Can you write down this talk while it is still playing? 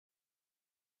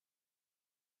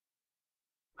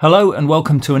Hello and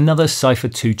welcome to another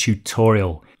Cypher2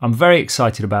 tutorial. I'm very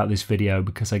excited about this video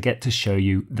because I get to show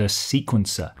you the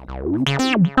sequencer.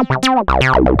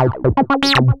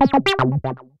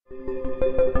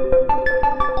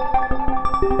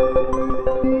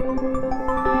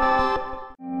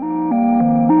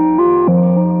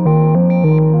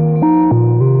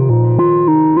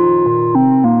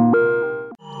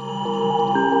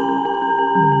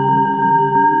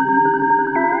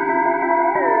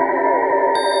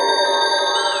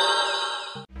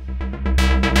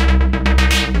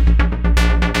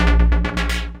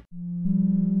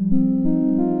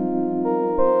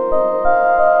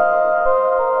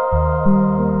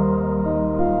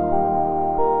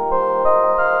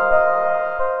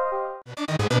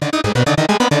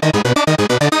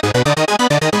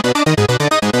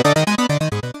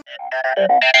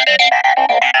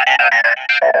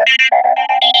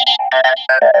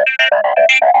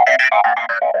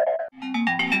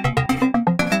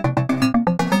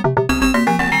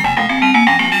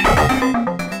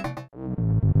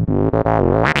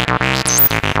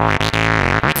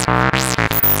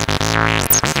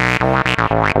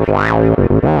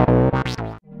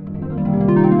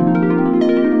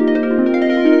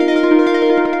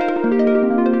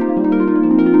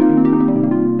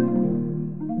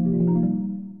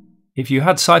 If you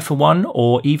had Cypher1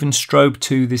 or even Strobe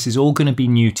 2, this is all going to be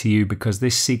new to you because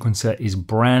this sequencer is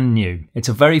brand new. It's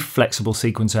a very flexible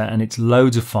sequencer and it's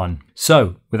loads of fun.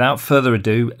 So without further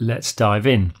ado, let's dive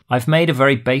in. I've made a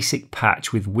very basic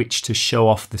patch with which to show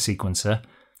off the sequencer.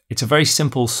 It's a very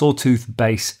simple sawtooth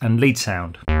bass and lead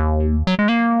sound.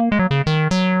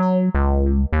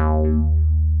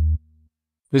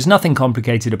 There's nothing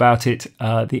complicated about it.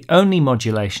 The only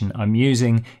modulation I'm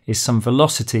using is some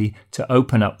velocity to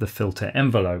open up the filter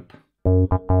envelope.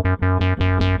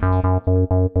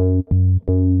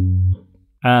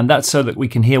 And that's so that we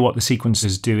can hear what the sequencer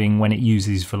is doing when it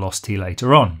uses velocity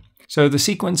later on. So the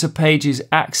sequencer page is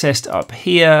accessed up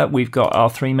here. We've got our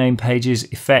three main pages: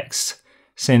 effects,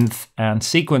 synth and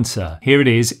sequencer. Here it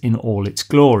is in all its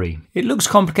glory. It looks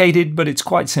complicated, but it's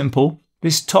quite simple.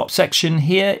 This top section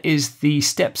here is the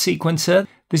step sequencer.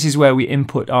 This is where we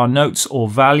input our notes or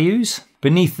values.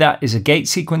 Beneath that is a gate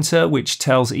sequencer, which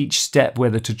tells each step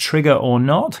whether to trigger or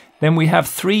not. Then we have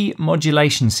three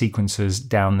modulation sequencers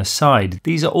down the side.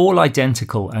 These are all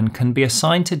identical and can be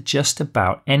assigned to just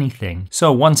about anything.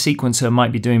 So one sequencer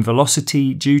might be doing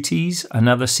velocity duties,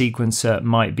 another sequencer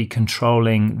might be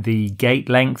controlling the gate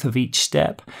length of each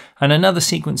step, and another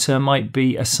sequencer might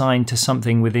be assigned to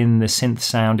something within the synth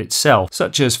sound itself,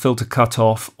 such as filter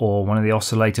cutoff or one of the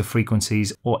oscillator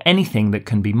frequencies or anything that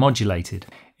can be modulated.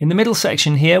 In the middle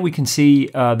section here, we can see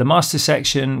the master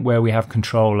section where we have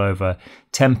control over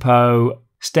tempo,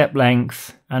 step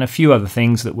length, and a few other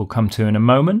things that we'll come to in a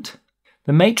moment.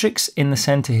 The matrix in the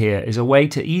center here is a way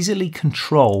to easily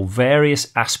control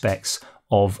various aspects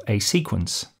of a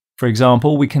sequence. For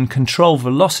example, we can control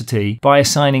velocity by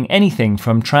assigning anything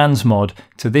from transmod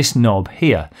to this knob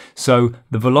here. So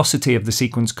the velocity of the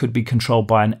sequence could be controlled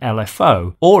by an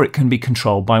LFO, or it can be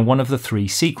controlled by one of the three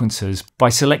sequencers by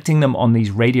selecting them on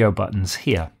these radio buttons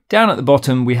here. Down at the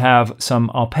bottom, we have some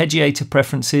arpeggiator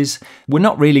preferences. We're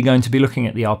not really going to be looking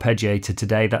at the arpeggiator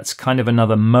today. That's kind of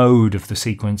another mode of the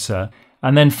sequencer.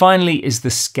 And then finally is the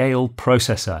scale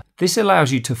processor. This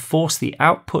allows you to force the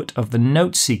output of the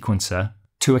note sequencer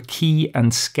to a key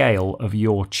and scale of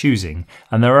your choosing.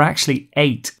 And there are actually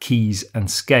 8 keys and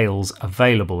scales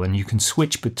available, and you can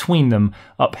switch between them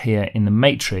up here in the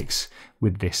matrix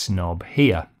with this knob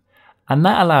here. And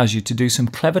that allows you to do some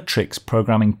clever tricks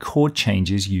programming chord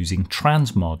changes using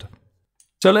transmod.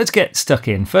 So let's get stuck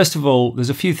in. First of all, there's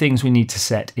a few things we need to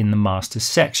set in the master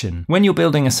section. When you're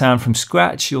building a sound from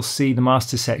scratch, you'll see the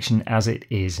master section as it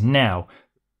is now.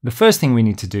 The first thing we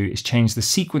need to do is change the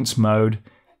sequence mode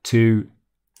to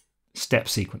step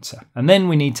sequencer. And then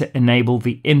we need to enable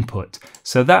the input.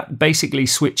 So that basically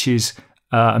switches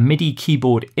a MIDI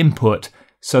keyboard input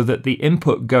so that the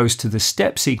input goes to the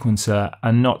step sequencer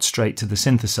and not straight to the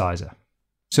synthesizer.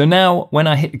 So now when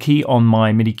I hit the key on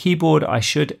my MIDI keyboard, I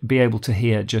should be able to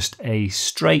hear just a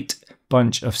straight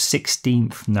bunch of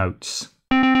 16th notes.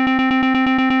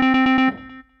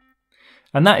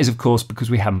 And that is of course because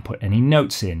we haven't put any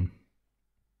notes in.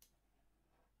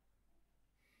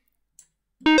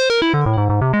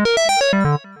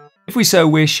 If we so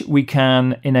wish, we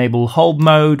can enable hold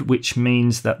mode, which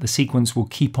means that the sequence will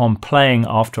keep on playing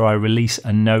after I release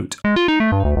a note.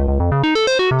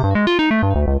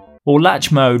 Or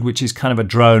latch mode, which is kind of a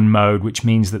drone mode, which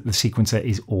means that the sequencer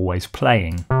is always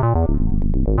playing.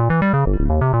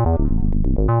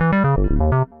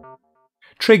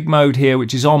 Trig mode here,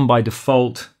 which is on by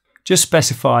default, just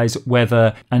specifies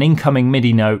whether an incoming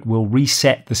MIDI note will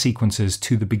reset the sequencers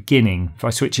to the beginning. If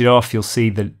I switch it off, you'll see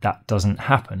that that doesn't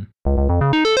happen.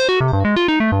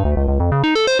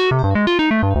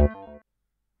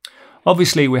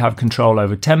 Obviously, we have control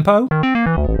over tempo.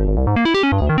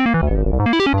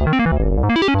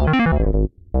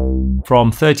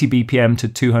 From 30 BPM to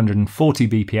 240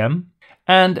 BPM.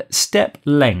 And step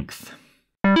length.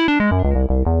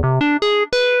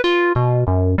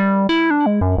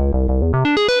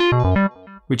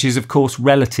 Which is of course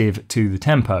relative to the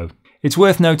tempo. It's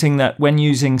worth noting that when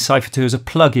using Cypher2 as a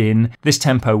plugin, this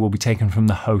tempo will be taken from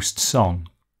the host song.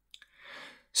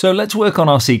 So let's work on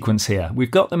our sequence here.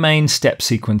 We've got the main step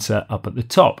sequencer up at the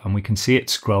top and we can see it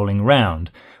scrolling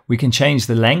around. We can change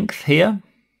the length here.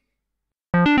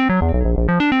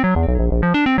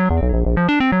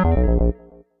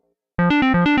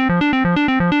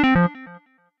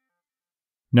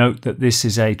 Note that this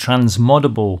is a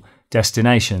transmodable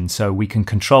destination, so we can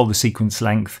control the sequence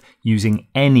length using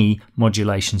any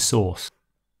modulation source.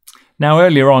 Now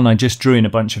earlier on I just drew in a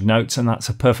bunch of notes and that's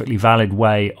a perfectly valid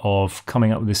way of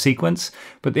coming up with a sequence,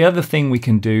 but the other thing we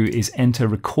can do is enter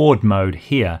record mode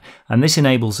here, and this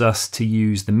enables us to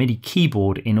use the MIDI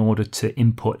keyboard in order to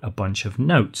input a bunch of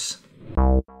notes.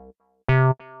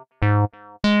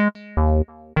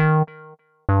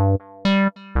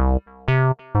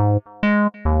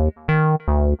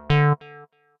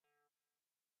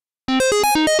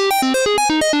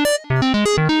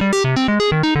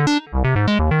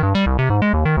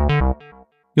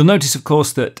 You'll notice, of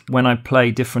course, that when I play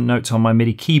different notes on my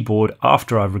MIDI keyboard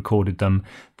after I've recorded them,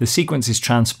 the sequence is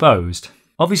transposed.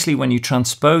 Obviously, when you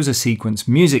transpose a sequence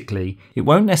musically, it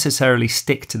won't necessarily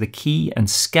stick to the key and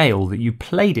scale that you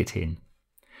played it in.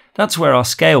 That's where our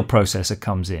scale processor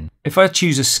comes in. If I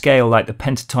choose a scale like the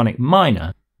pentatonic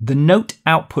minor, the note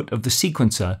output of the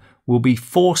sequencer will be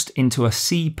forced into a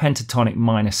C pentatonic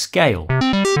minor scale.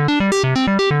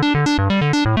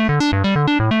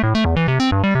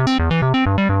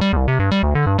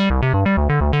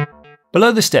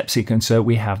 Below the step sequencer,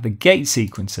 we have the gate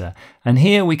sequencer, and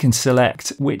here we can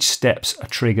select which steps are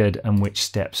triggered and which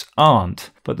steps aren't.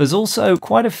 But there's also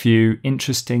quite a few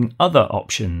interesting other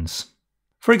options.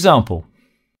 For example,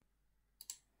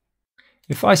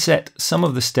 if I set some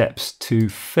of the steps to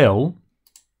fill,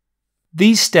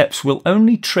 these steps will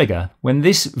only trigger when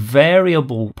this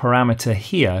variable parameter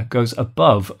here goes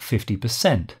above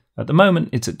 50%. At the moment,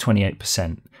 it's at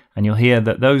 28%, and you'll hear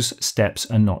that those steps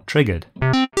are not triggered.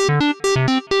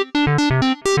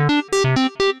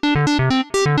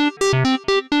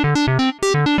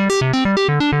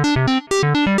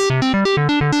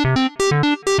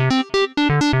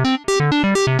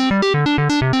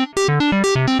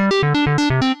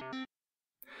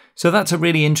 So that's a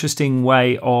really interesting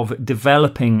way of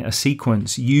developing a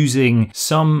sequence using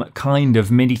some kind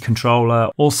of MIDI controller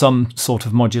or some sort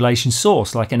of modulation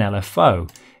source like an LFO.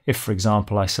 If, for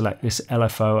example, I select this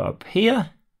LFO up here,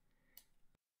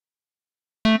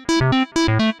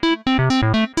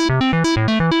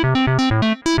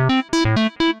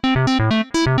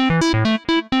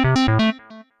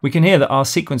 we can hear that our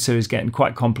sequencer is getting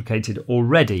quite complicated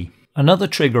already. Another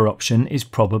trigger option is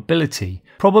probability.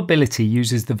 Probability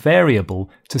uses the variable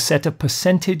to set a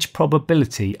percentage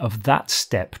probability of that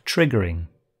step triggering.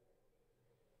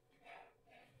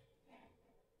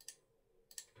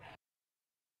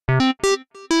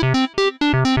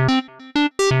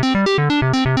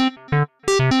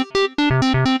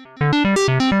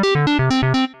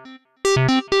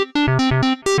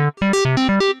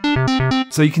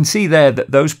 So you can see there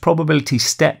that those probability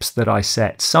steps that I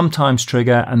set sometimes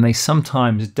trigger and they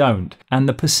sometimes don't. And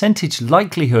the percentage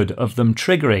likelihood of them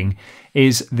triggering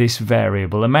is this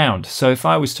variable amount. So if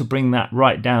I was to bring that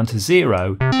right down to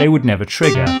 0, they would never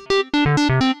trigger.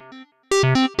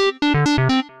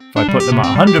 If I put them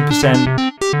at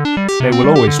 100%, they will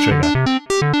always trigger.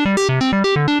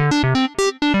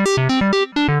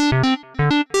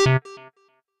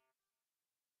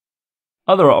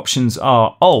 Other options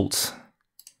are Alt.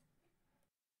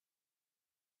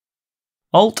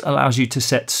 Alt allows you to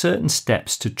set certain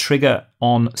steps to trigger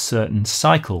on certain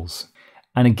cycles.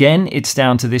 And again, it's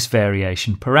down to this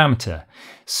variation parameter.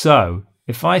 So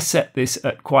if I set this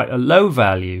at quite a low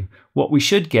value, what we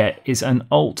should get is an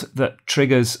Alt that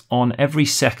triggers on every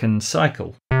second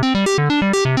cycle.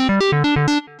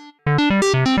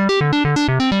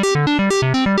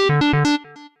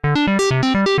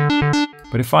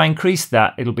 But if I increase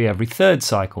that, it'll be every third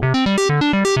cycle.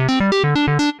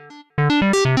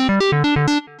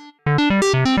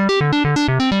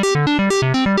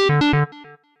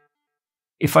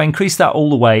 If I increase that all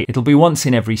the way, it'll be once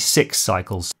in every 6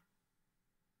 cycles.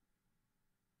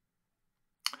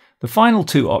 The final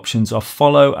 2 options are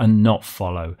follow and not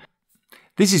follow.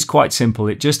 This is quite simple.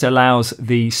 It just allows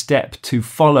the step to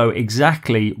follow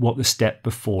exactly what the step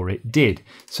before it did.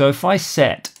 So if I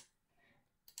set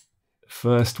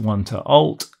first one to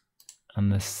alt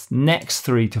and the next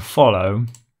 3 to follow,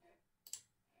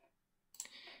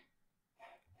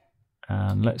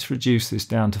 and let's reduce this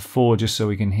down to 4 just so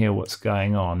we can hear what's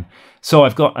going on. So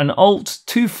I've got an alt,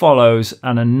 2 follows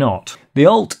and a not. The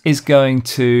alt is going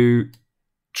to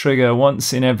trigger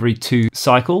once in every 2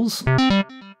 cycles.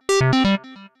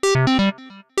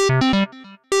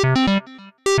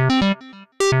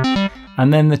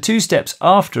 And then the 2 steps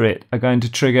after it are going to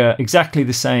trigger exactly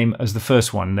the same as the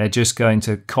first one. They're just going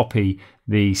to copy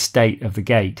the state of the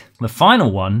gate. The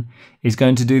final one is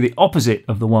going to do the opposite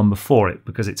of the one before it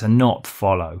because it's a not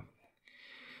follow.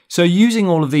 So using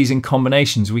all of these in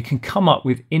combinations, we can come up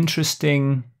with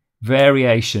interesting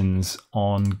variations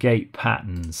on gate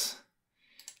patterns.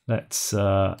 Let's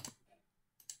just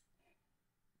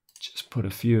put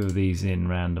a few of these in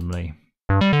randomly.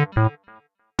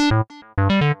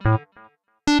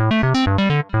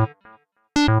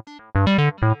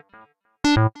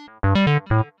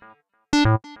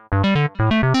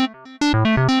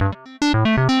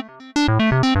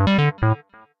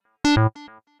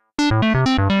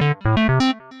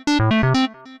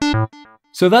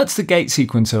 So that's the gate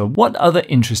sequencer. What other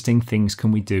interesting things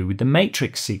can we do with the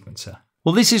matrix sequencer?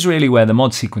 Well, this is really where the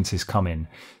mod sequences come in.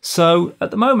 So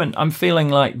at the moment, I'm feeling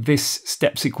like this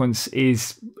step sequence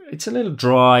it's a little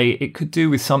dry. It could do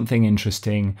with something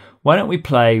interesting. Why don't we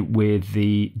play with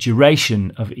the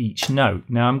duration of each note?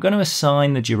 Now I'm going to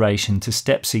assign the duration to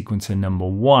step sequencer number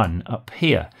 1 up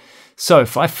here. So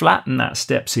if I flatten that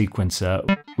step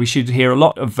sequencer, we should hear a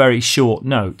lot of very short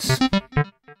notes.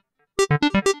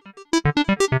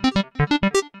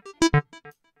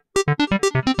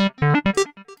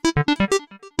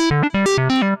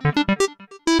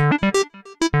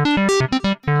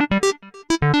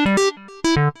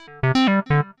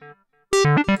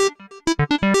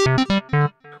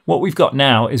 What we've got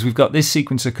now is we've got this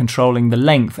sequencer controlling the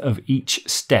length of each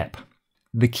step.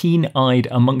 The keen-eyed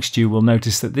amongst you will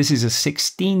notice that this is a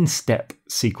 16-step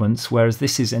sequence, whereas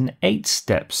this is an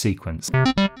 8-step sequence.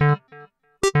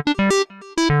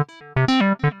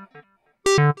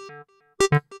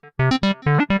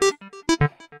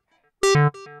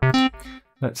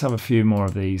 Let's have a few more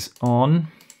of these on.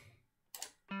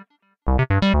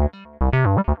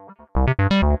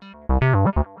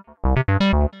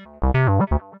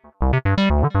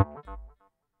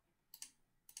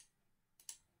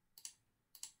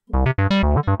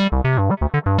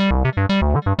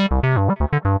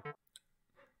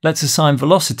 Let's assign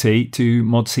velocity to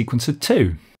mod sequencer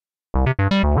 2.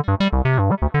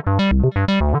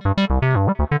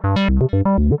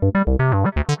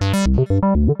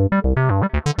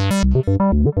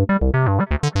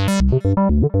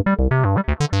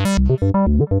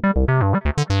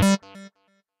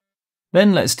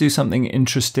 Then let's do something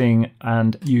interesting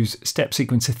and use step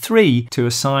sequencer 3 to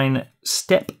assign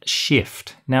step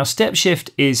shift. Now step shift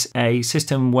is a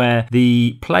system where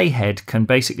the playhead can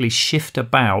basically shift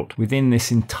about within this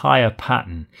entire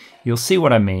pattern. You'll see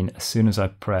what I mean as soon as I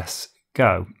press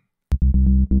go.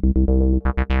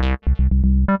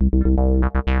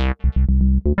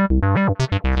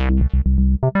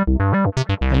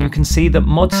 And you can see that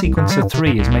mod sequencer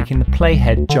 3 is making the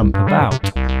playhead jump about.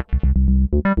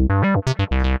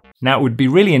 Now it would be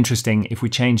really interesting if we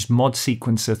changed mod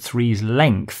sequencer 3's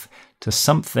length to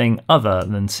something other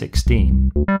than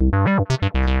 16.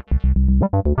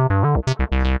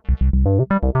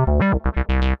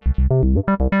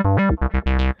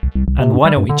 And why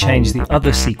don't we change the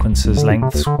other sequencer's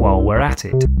lengths while we're at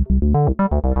it?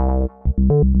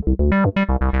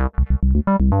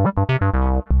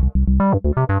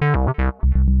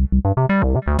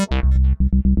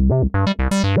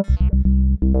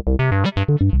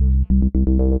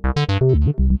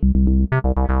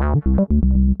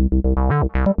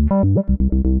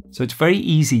 So it's very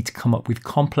easy to come up with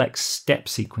complex step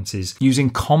sequences using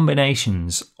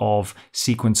combinations of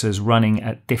sequencers running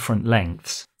at different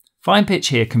lengths. Fine pitch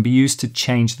here can be used to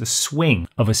change the swing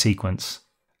of a sequence.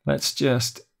 Let's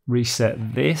just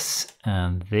reset this,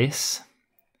 and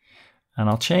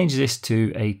I'll change this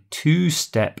to a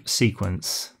 2-step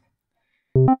sequence.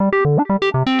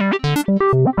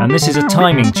 And this is a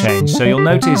timing change, so you'll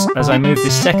notice as I move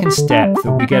this second step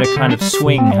that we get a kind of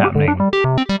swing happening.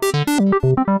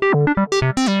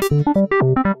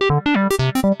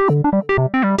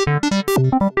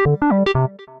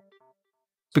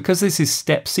 Because this is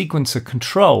step sequencer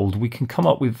controlled, we can come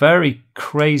up with very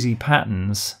crazy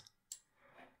patterns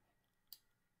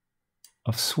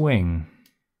of swing.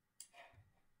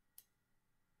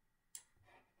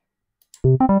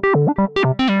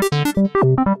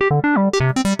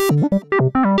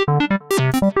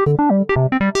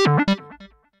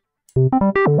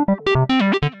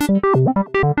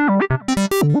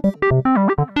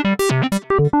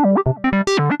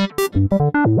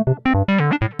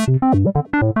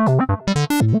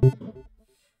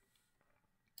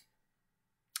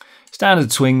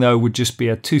 Standard swing, though, would just be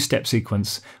a two-step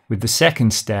sequence with the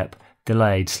second step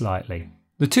delayed slightly.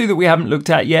 The two that we haven't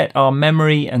looked at yet are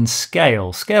memory and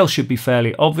scale. Scale should be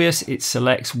fairly obvious. It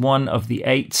selects one of the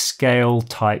 8 scale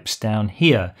types down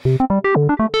here.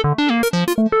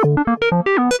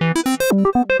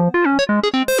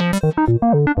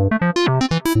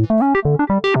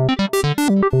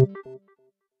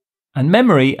 And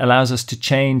memory allows us to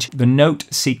change the note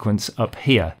sequence up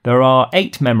here. There are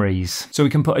 8 memories, so we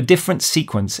can put a different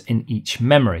sequence in each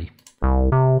memory.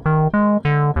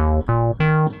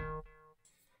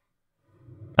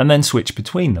 And then switch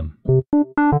between them.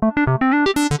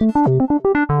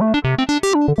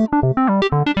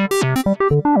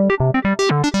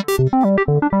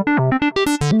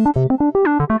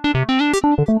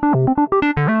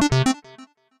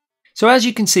 So as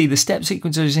you can see, the step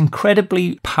sequencer is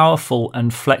incredibly powerful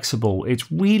and flexible.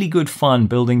 It's really good fun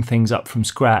building things up from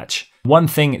scratch. One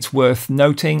thing it's worth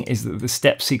noting is that the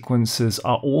step sequencers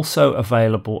are also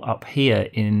available up here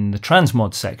in the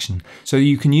transmod section. So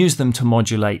you can use them to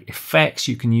modulate effects,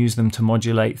 you can use them to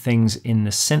modulate things in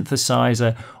the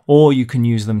synthesizer, or you can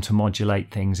use them to modulate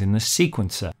things in the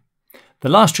sequencer. The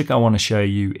last trick I want to show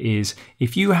you is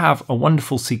if you have a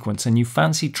wonderful sequence and you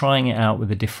fancy trying it out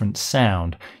with a different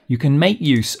sound, you can make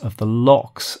use of the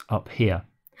locks up here.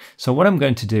 So what I'm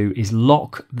going to do is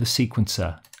lock the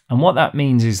sequencer. And what that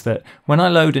means is that when I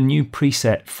load a new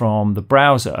preset from the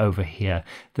browser over here,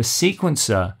 the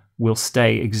sequencer will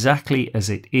stay exactly as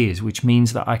it is, which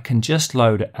means that I can just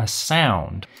load a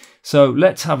sound. So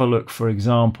let's have a look, for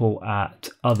example, at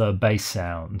other bass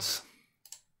sounds.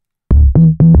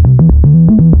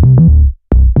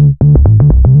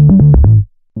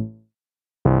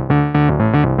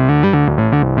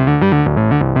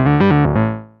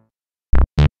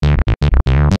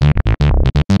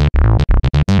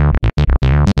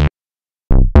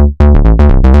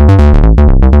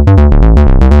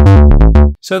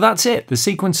 So that's it, the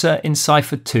sequencer in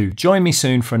Cypher2. Join me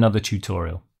soon for another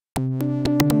tutorial.